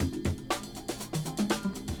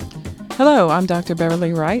Hello, I'm Dr.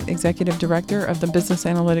 Beverly Wright, Executive Director of the Business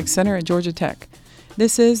Analytics Center at Georgia Tech.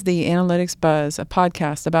 This is the Analytics Buzz, a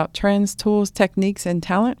podcast about trends, tools, techniques, and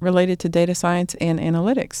talent related to data science and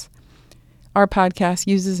analytics. Our podcast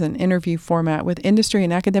uses an interview format with industry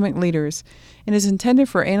and academic leaders and is intended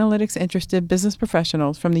for analytics-interested business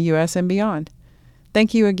professionals from the U.S. and beyond.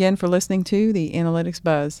 Thank you again for listening to the Analytics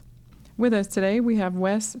Buzz. With us today, we have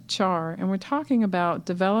Wes Chaar, and we're talking about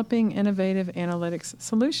developing innovative analytics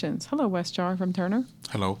solutions. Hello, Wes Chaar from Turner.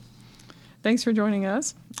 Hello. Thanks for joining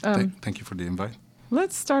us. Thank you for the invite.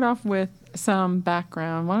 Let's start off with some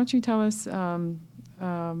background. Why don't you tell us a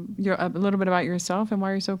little bit about yourself and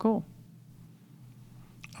why you're so cool?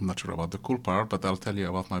 I'm not sure about the cool part, but I'll tell you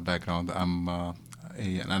about my background. I'm an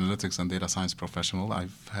analytics and data science professional.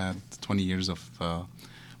 I've had 20 years of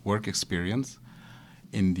work experience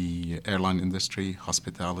in the airline industry,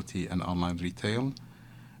 hospitality, and online retail,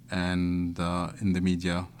 and in the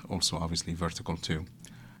media, also obviously vertical too.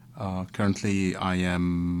 Currently, I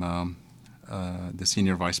am the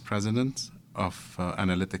Senior Vice President of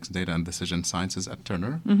Analytics, Data, and Decision Sciences at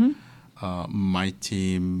Turner. Mm-hmm. My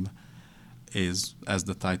team is, as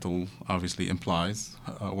the title obviously implies,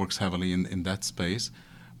 works heavily in that space,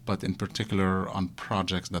 but in particular on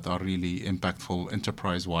projects that are really impactful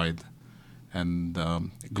enterprise-wide and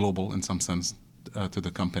global in some sense to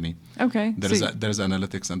the company. Okay. There's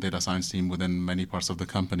analytics and data science team within many parts of the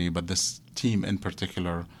company, but this team in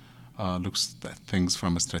particular looks at things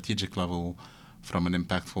from a strategic level, from an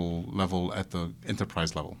impactful level at the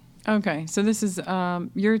enterprise level. Okay. So this is,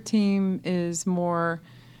 your team is more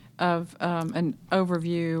of an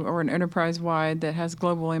overview or an enterprise-wide that has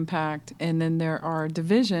global impact, and then there are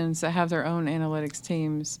divisions that have their own analytics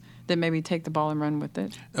teams that maybe take the ball and run with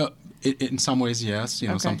it. In some ways, yes.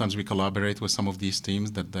 Okay. Sometimes we collaborate with some of these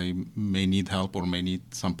teams that they may need help or may need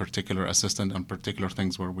some particular assistant on particular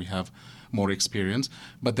things where we have more experience.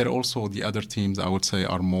 But there are also the other teams, I would say,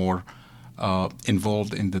 are more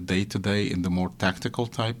involved in the day-to-day, in the more tactical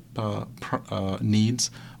type needs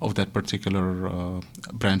of that particular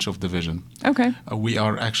branch of division. Okay. We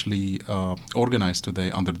are actually organized today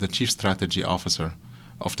under the Chief Strategy Officer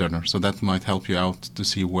of Turner. So that might help you out to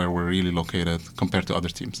see where we're really located compared to other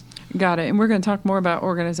teams. Got it. And we're going to talk more about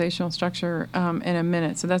organizational structure in a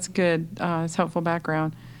minute. So that's good. It's helpful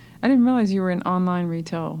background. I didn't realize you were in online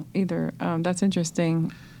retail either. That's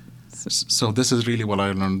interesting. So this is really what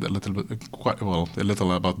I learned a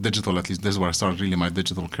little about digital. At least this is where I started really my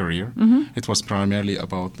digital career. Mm-hmm. It was primarily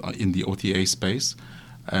about in the OTA space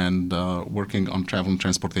and working on travel and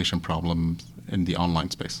transportation problems in the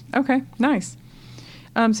online space. Okay, nice.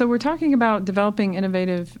 So we're talking about developing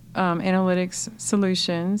innovative analytics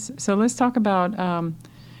solutions. So let's talk about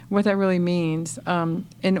what that really means.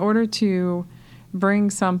 In order to bring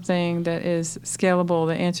something that is scalable,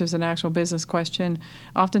 that answers an actual business question,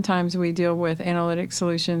 oftentimes we deal with analytic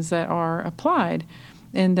solutions that are applied,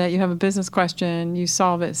 in that you have a business question, you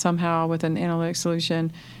solve it somehow with an analytic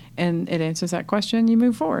solution, and it answers that question, you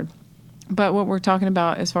move forward. But what we're talking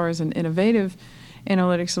about as far as an innovative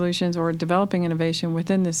analytic solutions or developing innovation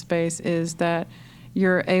within this space is that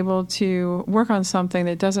you're able to work on something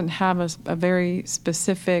that doesn't have a very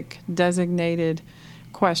specific designated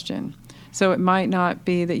question. So it might not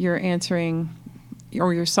be that you're answering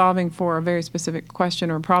or you're solving for a very specific question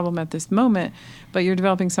or problem at this moment, but you're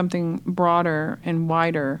developing something broader and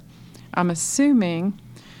wider. I'm assuming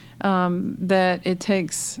that it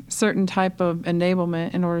takes certain type of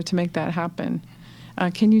enablement in order to make that happen.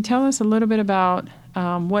 Can you tell us a little bit about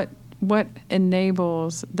what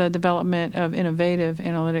enables the development of innovative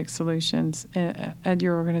analytics solutions at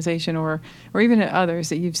your organization or even at others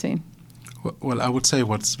that you've seen? Well, I would say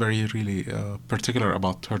what's very really particular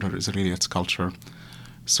about Turner is really its culture.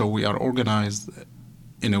 So we are organized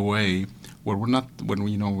in a way where we're not,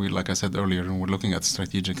 we like I said earlier, and we're looking at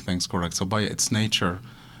strategic things, correct? So by its nature,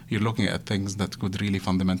 you're looking at things that could really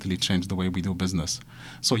fundamentally change the way we do business.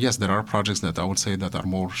 So yes, there are projects that I would say that are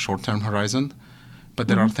more short-term horizon, but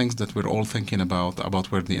there are things that we're all thinking about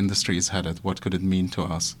where the industry is headed. What could it mean to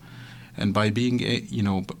us? And by being,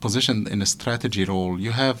 positioned in a strategy role,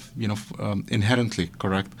 you have, inherently,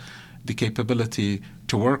 correct, the capability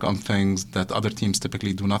to work on things that other teams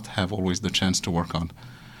typically do not have always the chance to work on.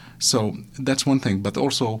 So that's one thing, but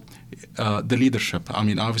also the leadership. I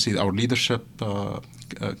mean, obviously, our leadership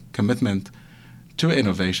commitment to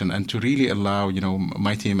innovation and to really allow,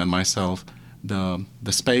 my team and myself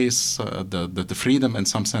the space, the freedom, in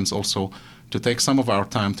some sense, also to take some of our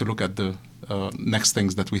time to look at the next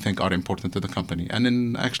things that we think are important to the company. And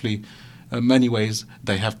in actually many ways,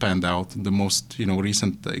 they have panned out. The most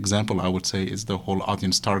recent example, I would say, is the whole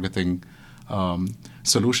audience targeting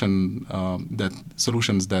solutions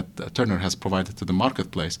that Turner has provided to the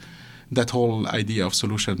marketplace. That whole idea of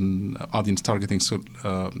solution audience targeting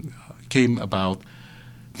came about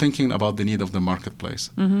thinking about the need of the marketplace.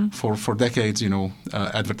 For decades,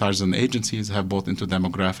 advertisers and agencies have bought into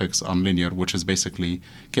demographics on linear, which is basically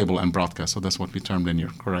cable and broadcast. So that's what we term linear,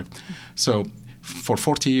 correct? So for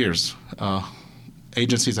 40 years,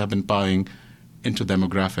 agencies have been buying into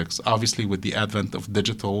demographics. Obviously, with the advent of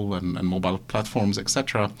digital and mobile platforms,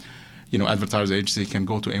 etc., advertiser agency can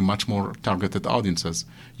go to a much more targeted audiences.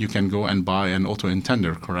 You can go and buy an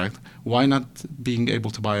auto-intender, correct? Why not being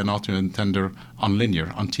able to buy an auto-intender on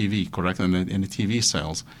linear, on TV, correct, and in the TV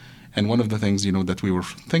sales? And one of the things, that we were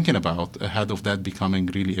thinking about ahead of that becoming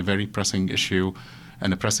really a very pressing issue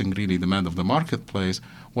and a pressing really demand of the marketplace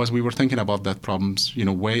was we were thinking about that problems,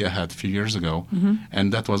 way ahead a few years ago.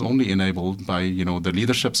 And that was only enabled by, the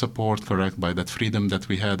leadership support, correct, by that freedom that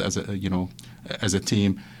we had as a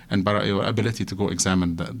team, and by our ability to go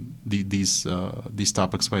examine these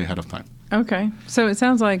topics way ahead of time. Okay. So it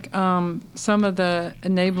sounds like some of the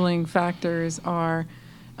enabling factors are,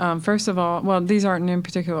 first of all, well, these aren't in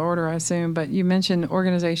particular order, I assume, but you mentioned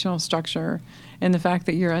organizational structure, and the fact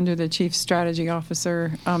that you're under the chief strategy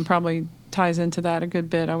officer probably ties into that a good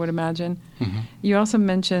bit, I would imagine. You also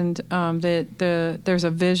mentioned that there's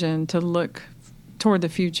a vision to look toward the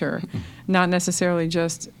future, not necessarily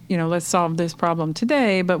just, let's solve this problem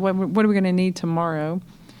today, but what are we going to need tomorrow?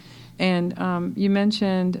 And you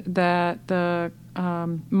mentioned that the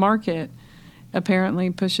market apparently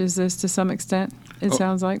pushes this to some extent, it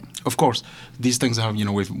sounds like. Of course. These things have,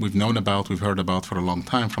 we've known about, we've heard about for a long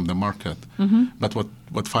time from the market. But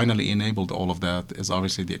what finally enabled all of that is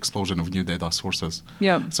obviously the explosion of new data sources.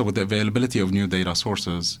 So with the availability of new data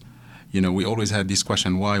sources, we always had this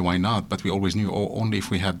question, why not? But we always knew only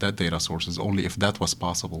if we had that data sources, only if that was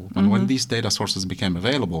possible. And when these data sources became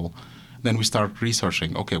available, then we start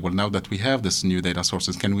researching, okay, well, now that we have this new data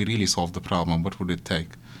sources, can we really solve the problem? What would it take?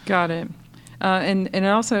 Got it. And it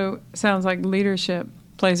also sounds like leadership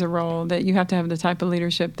plays a role, that you have to have the type of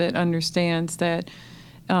leadership that understands that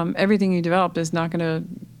everything you develop is not going to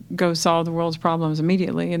go solve the world's problems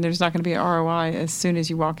immediately, and there's not going to be an ROI as soon as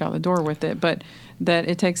you walk out the door with it, but that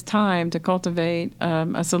it takes time to cultivate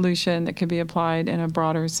a solution that can be applied in a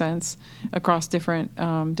broader sense across different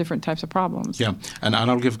types of problems. Yeah, and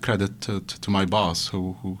I'll give credit to my boss,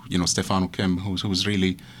 who Stefano Kim, who's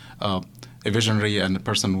really a visionary and a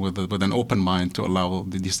person with an open mind to allow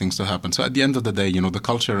these things to happen. So at the end of the day, the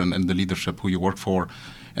culture and the leadership who you work for,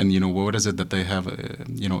 and what is it that they have,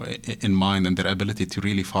 in mind, and their ability to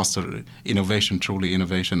really foster innovation, truly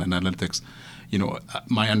innovation, analytics.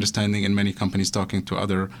 My understanding in many companies, talking to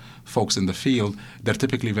other folks in the field, they're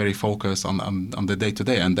typically very focused on the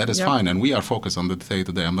day-to-day, and that is fine. And we are focused on the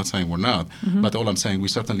day-to-day. I'm not saying we're not, but all I'm saying, we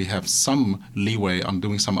certainly have some leeway on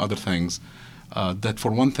doing some other things that,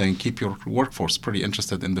 for one thing, keep your workforce pretty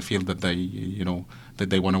interested in the field that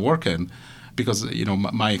they want to work in. Because,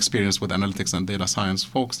 my experience with analytics and data science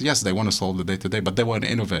folks, yes, they want to solve the day-to-day, but they want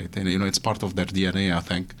to innovate. And, it's part of their DNA, I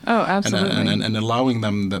think. Oh, absolutely. And allowing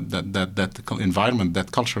them that environment,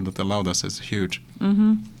 that culture that allowed us is huge.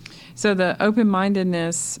 So the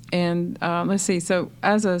open-mindedness and, let's see, so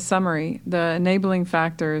as a summary, the enabling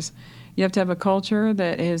factors, you have to have a culture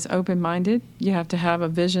that is open-minded. You have to have a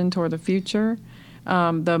vision toward the future.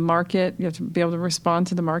 The market, you have to be able to respond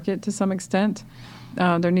to the market to some extent.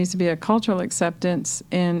 There needs to be a cultural acceptance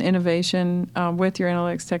in innovation with your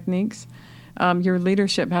analytics techniques. Your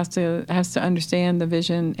leadership has to understand the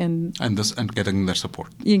vision and getting their support.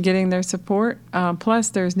 Getting their support. Plus,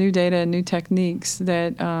 there's new data and new techniques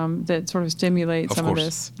that sort of stimulate some of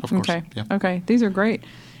this. Of course. Okay. Yeah. Okay. These are great.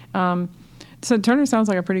 So Turner sounds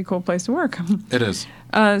like a pretty cool place to work. It is.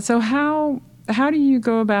 So how do you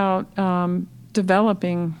go about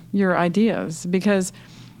developing your ideas? Because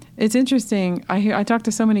it's interesting. I talk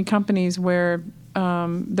to so many companies where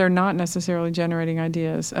they're not necessarily generating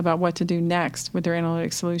ideas about what to do next with their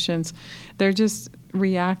analytics solutions. They're just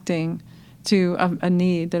reacting to a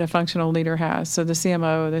need that a functional leader has. So the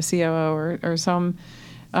CMO, the COO, or some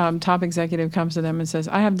top executive comes to them and says,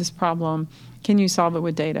 I have this problem. Can you solve it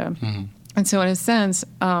with data? And so in a sense,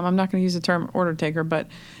 I'm not going to use the term order taker, but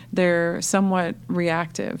they're somewhat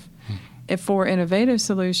reactive. If for innovative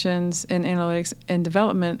solutions in analytics and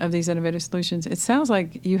development of these innovative solutions, it sounds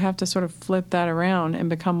like you have to sort of flip that around and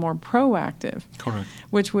become more proactive. Correct.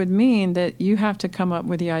 Which would mean that you have to come up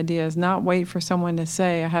with the ideas, not wait for someone to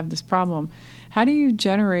say, I have this problem. How do you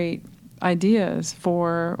generate ideas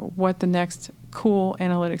for what the next cool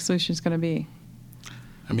analytic solution is going to be?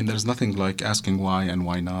 I mean, there's nothing like asking why and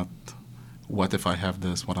why not what if I have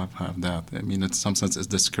this, what if I have that? I mean, in some sense,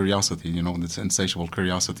 it's this curiosity, this insatiable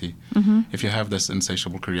curiosity. If you have this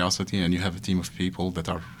insatiable curiosity and you have a team of people that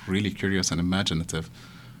are really curious and imaginative,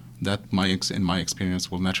 that, in my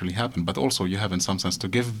experience, will naturally happen. But also, you have, in some sense, to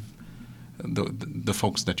give the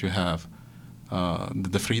folks that you have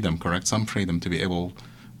the freedom, correct? Some freedom to be able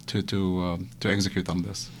to execute on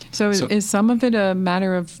this. So is some of it a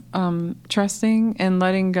matter of trusting and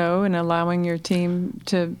letting go and allowing your team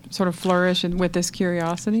to sort of flourish with this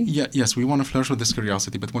curiosity? Yes, we want to flourish with this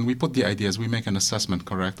curiosity, but when we put the ideas, we make an assessment,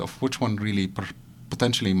 correct, of which one really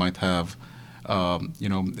potentially might have, an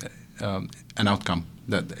outcome,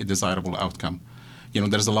 a desirable outcome.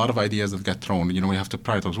 There's a lot of ideas that get thrown. We have to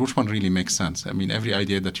prioritize which one really makes sense. I mean, every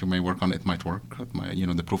idea that you may work on, it might work.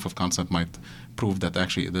 The proof of concept might prove that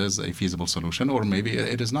actually it is a feasible solution, or maybe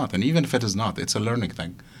it is not. And even if it is not, it's a learning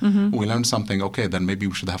thing. We learn something, okay, then maybe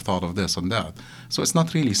we should have thought of this and that. So it's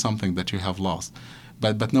not really something that you have lost.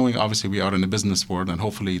 But knowing, obviously, we are in a business world, and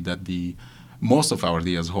hopefully that most of our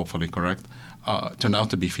ideas, hopefully, correct, turn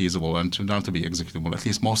out to be feasible and turn out to be executable, at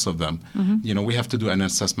least most of them. We have to do an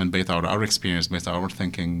assessment based on our experience, based on our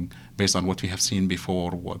thinking, based on what we have seen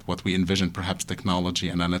before, what we envision, perhaps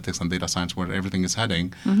technology, analytics, and data science, where everything is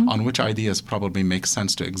heading, on which ideas probably make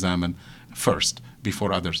sense to examine first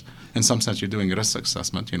before others. In some sense, you're doing a risk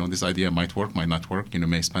assessment. This idea might work, might not work.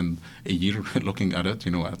 May spend a year looking at it,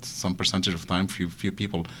 at some percentage of time, few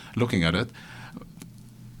people looking at it.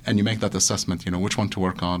 And you make that assessment, which one to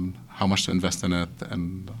work on, how much to invest in it,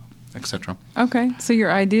 and et cetera. Okay, so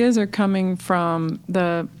your ideas are coming from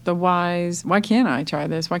the whys. Why can't I try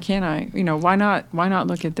this? Why can't I? Why not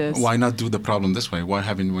look at this? Why not do the problem this way? Why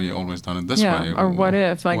haven't we always done it this way? Or what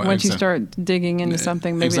if? Once you start digging into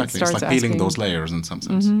something, maybe it starts it's like peeling those layers in some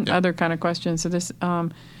sense. Other kind of questions. So this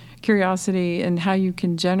curiosity and how you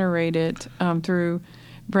can generate it through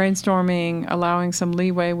brainstorming, allowing some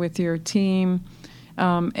leeway with your team.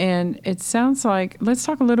 And it sounds like, let's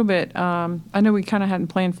talk a little bit, I know we kind of hadn't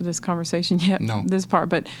planned for this conversation yet, this part,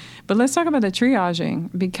 but let's talk about the triaging,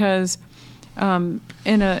 because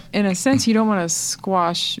in a sense you don't want to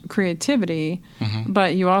squash creativity,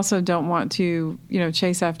 but you also don't want to,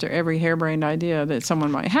 chase after every harebrained idea that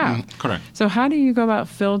someone might have. Correct. So how do you go about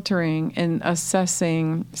filtering and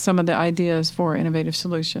assessing some of the ideas for innovative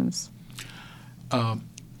solutions?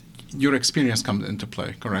 Your experience comes into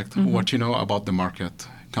play, correct? What you know about the market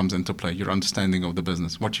comes into play. Your understanding of the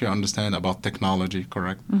business, what you understand about technology,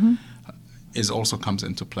 correct, also comes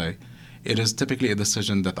into play. It is typically a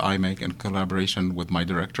decision that I make in collaboration with my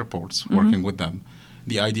direct reports, working with them.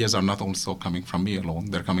 The ideas are not also coming from me alone.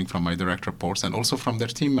 They're coming from my direct reports and also from their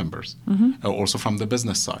team members, also from the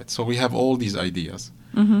business side. So we have all these ideas.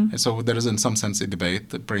 And so there is, in some sense, a debate,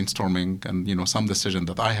 brainstorming, and some decision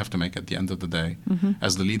that I have to make at the end of the day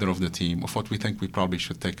as the leader of the team of what we think we probably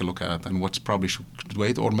should take a look at and what probably should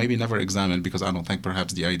wait or maybe never examine, because I don't think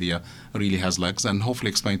perhaps the idea really has legs, and hopefully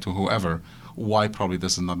explain to whoever why probably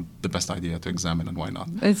this is not the best idea to examine and why not.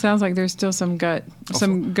 It sounds like there's still some gut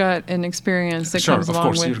and experience that comes along with that. Sure, of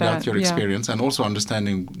course, you've got your experience and also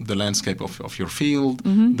understanding the landscape of your field,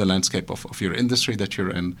 the landscape of your industry that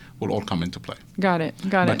you're in will all come into play. Got it.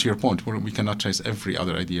 But to your point, we cannot chase every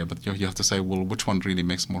other idea, but you have to say, well, which one really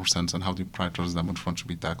makes more sense and how do you prioritize them, which one should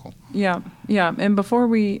be tackled? Yeah. And before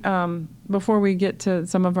we get to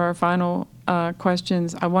some of our final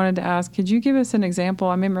questions, I wanted to ask, could you give us an example?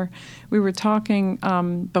 I remember we were talking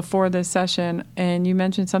before this session, and you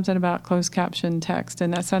mentioned something about closed caption text,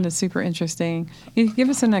 and that sounded super interesting. Can you give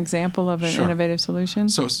us an example of an innovative solution?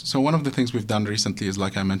 So one of the things we've done recently is,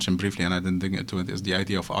 like I mentioned briefly, and I didn't dig into it, is the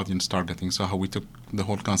idea of audience targeting. So how we took the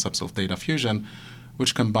whole concepts of data fusion,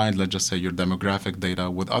 which combined, let's just say, your demographic data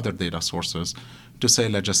with other data sources to say,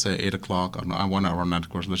 let's just say, 8 o'clock on 1 hour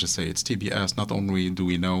network, let's just say it's TBS. Not only do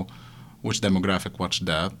we know which demographic watched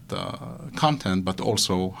that content, but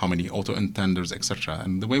also how many auto-intenders, etc.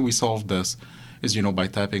 And the way we solve this is, by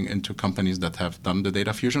tapping into companies that have done the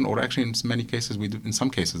data fusion, or actually in many cases we do, in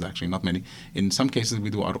some cases actually, not many, in some cases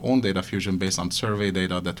we do our own data fusion based on survey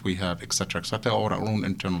data that we have, etc., or our own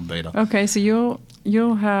internal data. Okay, so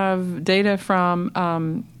you'll have data from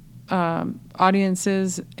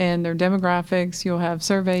audiences and their demographics, you'll have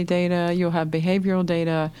survey data, you'll have behavioral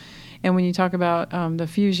data. And when you talk about the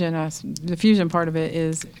fusion part of it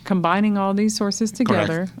is combining all these sources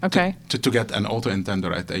together. Correct. Okay. To get an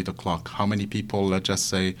auto-intender at 8 o'clock, how many people, let's just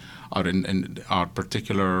say, are in a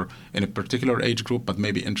particular age group, but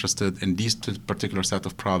maybe interested in these particular set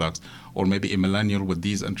of products, or maybe a millennial with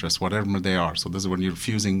these interests, whatever they are. So this is when you're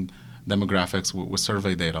fusing demographics with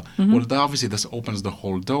survey data. Well, obviously this opens the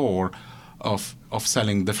whole door of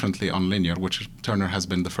selling differently on linear, which Turner has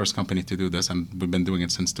been the first company to do this, and we've been doing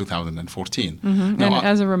it since 2014. Mm-hmm. And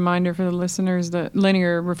as a reminder for the listeners, that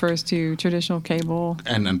linear refers to traditional cable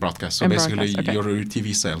and broadcast. So and basically, broadcast, okay. your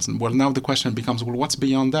TV sales. Well, now the question becomes, well, what's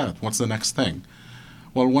beyond that? What's the next thing?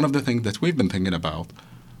 Well, one of the things that we've been thinking about,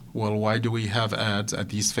 well, why do we have ads at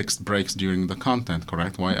these fixed breaks during the content,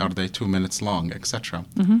 correct? Why are they 2 minutes long, etc.?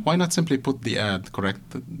 Mm-hmm. Why not simply put the ad, correct,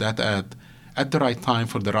 that ad at the right time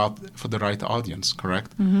for the right audience,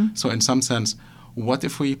 correct? Mm-hmm. So in some sense, what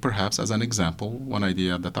if we perhaps, as an example, one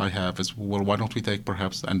idea that I have is, well, why don't we take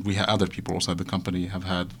perhaps, and we have other people also at the company have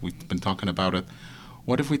had, we've been talking about it,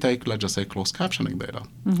 what if we take, let's just say, closed captioning data,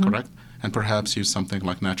 mm-hmm. correct? And perhaps use something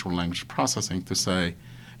like natural language processing to say,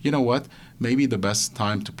 you know what, maybe the best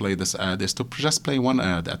time to play this ad is to just play one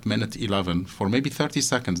ad at minute 11 for maybe 30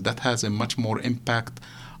 seconds. That has a much more impact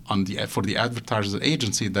on for the advertiser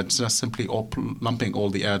agency that's just simply lumping all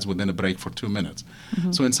the ads within a break for 2 minutes.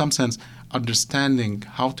 Mm-hmm. So in some sense, understanding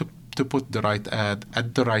how to put the right ad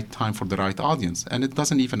at the right time for the right audience. And it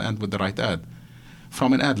doesn't even end with the right ad.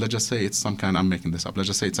 From an ad, let's just say it's some kind, I'm making this up, let's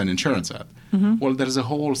just say it's an insurance ad. Mm-hmm. Well, there's a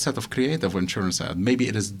whole set of creative insurance ad. Maybe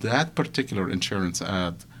it is that particular insurance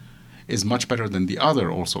ad is much better than the other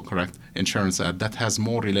also, correct, insurance ad that has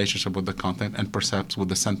more relationship with the content and perhaps with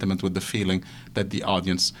the sentiment, with the feeling that the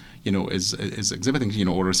audience, is exhibiting,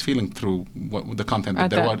 or is feeling through the content at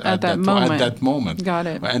that moment. Got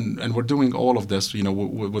it. And we're doing all of this,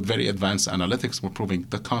 with very advanced analytics. We're proving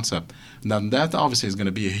the concept. Now that obviously is going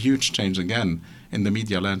to be a huge change again in the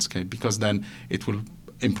media landscape, because then it will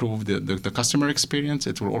improve the customer experience.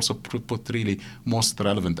 It will also put really most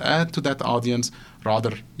relevant ad to that audience,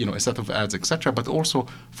 rather, a set of ads, etc. But also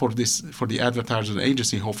for the advertiser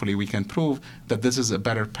agency, hopefully we can prove that this is a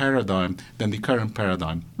better paradigm than the current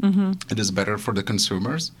paradigm. Mm-hmm. It is better for the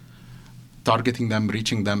consumers, targeting them,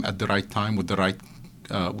 reaching them at the right time with the right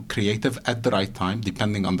creative at the right time,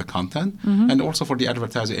 depending on the content. Mm-hmm. And also for the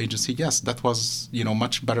advertising agency, yes, that was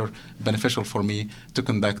much better beneficial for me to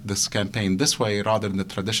conduct this campaign this way rather than the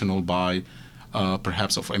traditional buy,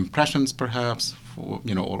 perhaps of impressions, perhaps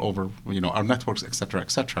all over our networks, et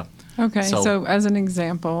cetera. Okay, so as an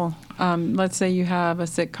example, let's say you have a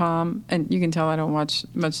sitcom, and you can tell I don't watch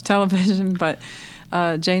much television, but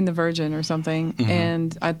Jane the Virgin or something, mm-hmm.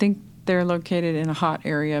 and I think they're located in a hot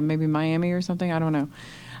area, maybe Miami or something, I don't know.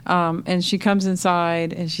 And she comes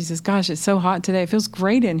inside and she says, gosh, it's so hot today. It feels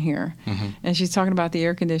great in here. Mm-hmm. And she's talking about the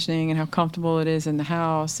air conditioning and how comfortable it is in the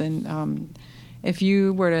house. And if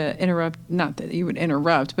you were to interrupt, not that you would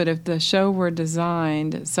interrupt, but if the show were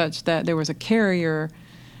designed such that there was a Carrier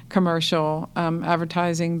commercial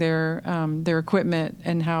advertising their equipment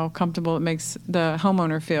and how comfortable it makes the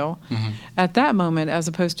homeowner feel mm-hmm. at that moment, as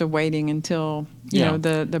opposed to waiting until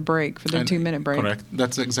the break for the 2-minute break. Correct.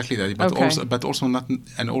 That's exactly that. But also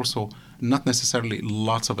not necessarily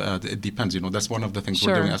lots of ads. It depends. That's one of the things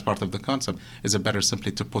Sure. we're doing as part of the concept. Is it better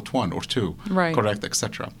simply to put one or two? Right. Correct,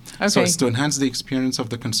 etc. Okay. So it's to enhance the experience of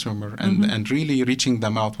the consumer and, mm-hmm. and really reaching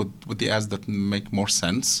them out with the ads that make more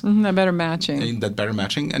sense. Mm-hmm, that better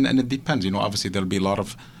matching. And it depends. Obviously there'll be a lot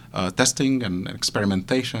of testing and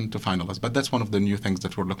experimentation to finalize. But that's one of the new things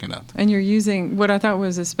that we're looking at. And you're using, what I thought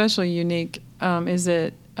was especially unique is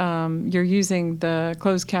that you're using the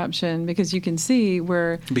closed caption because you can see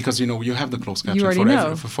where... Because, you have the closed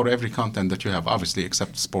caption for every content that you have, obviously,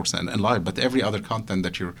 except sports and live, but every other content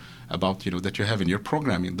that you're about, that you have in your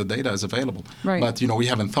programming, the data is available. Right. But, we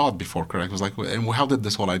haven't thought before, correct? It was like, and how did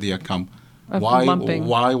this whole idea come? Why not?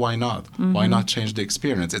 Mm-hmm. Why not change the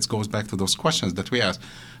experience? It goes back to those questions that we asked.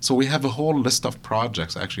 So we have a whole list of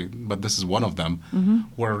projects, actually, but this is one of them, mm-hmm.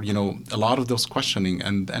 where, a lot of those questioning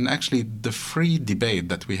and actually the free debate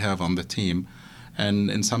that we have on the team,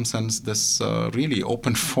 and in some sense this really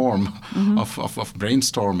open form mm-hmm. of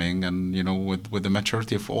brainstorming and, with the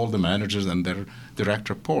maturity of all the managers and their direct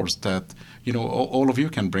reports, that, all of you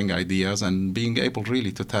can bring ideas, and being able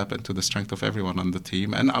really to tap into the strength of everyone on the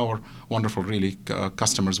team and our wonderful really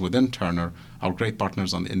customers within Turner, our great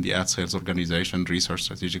partners in the ad sales organization, research,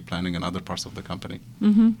 strategic planning, and other parts of the company.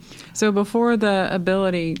 Mm-hmm. So before the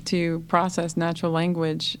ability to process natural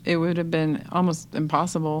language, it would have been almost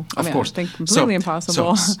impossible. Of course. I think completely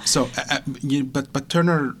impossible. But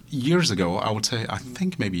Turner years ago, I would say, I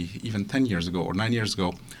think maybe even 10 years ago or 9 years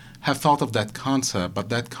ago, have thought of that concept, but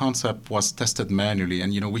that concept was tested manually,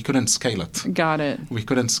 and we couldn't scale it. Got it. We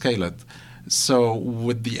couldn't scale it. So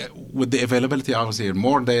with the availability, obviously, and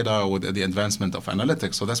more data, with the advancement of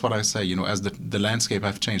analytics. So that's what I say, as the landscape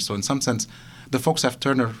have changed. So in some sense, the folks at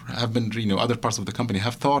Turner have been, other parts of the company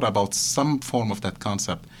have thought about some form of that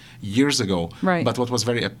concept years ago. Right. But what was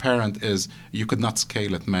very apparent is you could not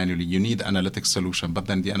scale it manually. You need analytics solution, but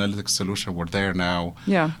then the analytics solution were there now.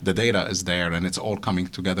 Yeah. The data is there, and it's all coming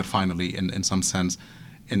together finally in some sense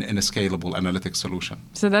in a scalable analytics solution.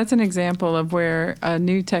 So that's an example of where a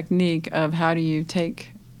new technique of how do you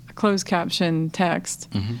take closed caption text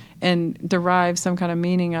and derive some kind of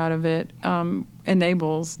meaning out of it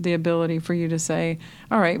enables the ability for you to say,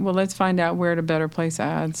 all right, well, let's find out where to better place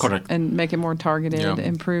ads. Correct. And make it more targeted, Yeah.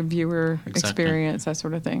 improve viewer Exactly. experience, that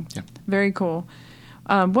sort of thing. Yeah. Very cool.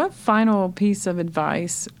 What final piece of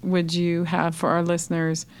advice would you have for our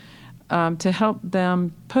listeners to help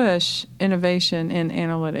them push innovation in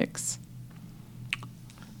analytics?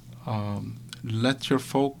 Let your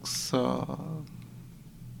folks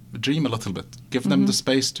dream a little bit. Give them the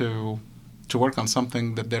space to work on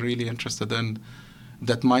something that they're really interested in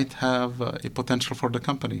that might have a potential for the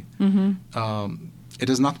company. It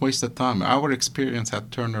is not wasted time. Our experience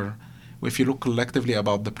at Turner, if you look collectively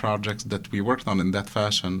about the projects that we worked on in that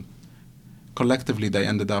fashion, collectively they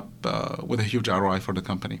ended up with a huge ROI for the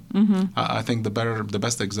company. I think the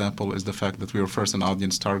best example is the fact that we were first in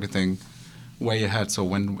audience targeting way ahead. So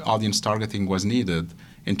when audience targeting was needed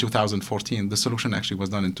in 2014, the solution actually was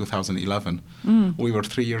done in 2011. We were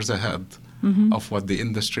 3 years ahead of what the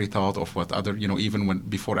industry thought, of what other, even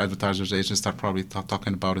before advertisers agents start probably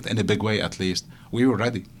talking about it in a big way, at least, we were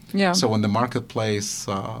ready. Yeah. So when the marketplace,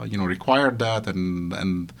 required that,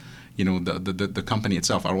 and the company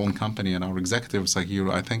itself, our own company, and our executives,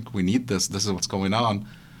 I think we need this. This is what's going on.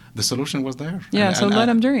 The solution was there. Yeah. So let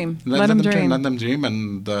them dream. Let them dream. Let them dream,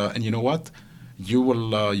 and you know what? You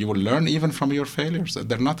will learn even from your failures.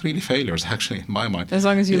 They're not really failures, actually, in my mind. As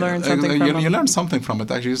long as you learn something from them. You learn something from it.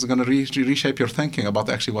 Actually, it's going to reshape your thinking about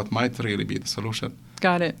actually what might really be the solution.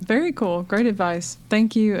 Got it. Very cool. Great advice.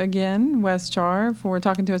 Thank you again, Wes Chaar, for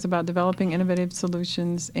talking to us about developing innovative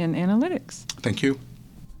solutions in analytics. Thank you.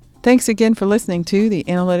 Thanks again for listening to The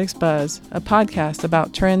Analytics Buzz, a podcast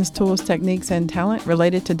about trends, tools, techniques, and talent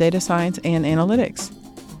related to data science and analytics.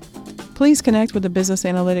 Please connect with the Business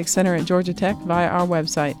Analytics Center at Georgia Tech via our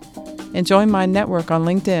website and join my network on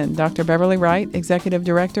LinkedIn, Dr. Beverly Wright, Executive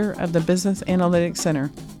Director of the Business Analytics Center.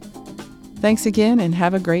 Thanks again and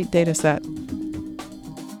have a great data set.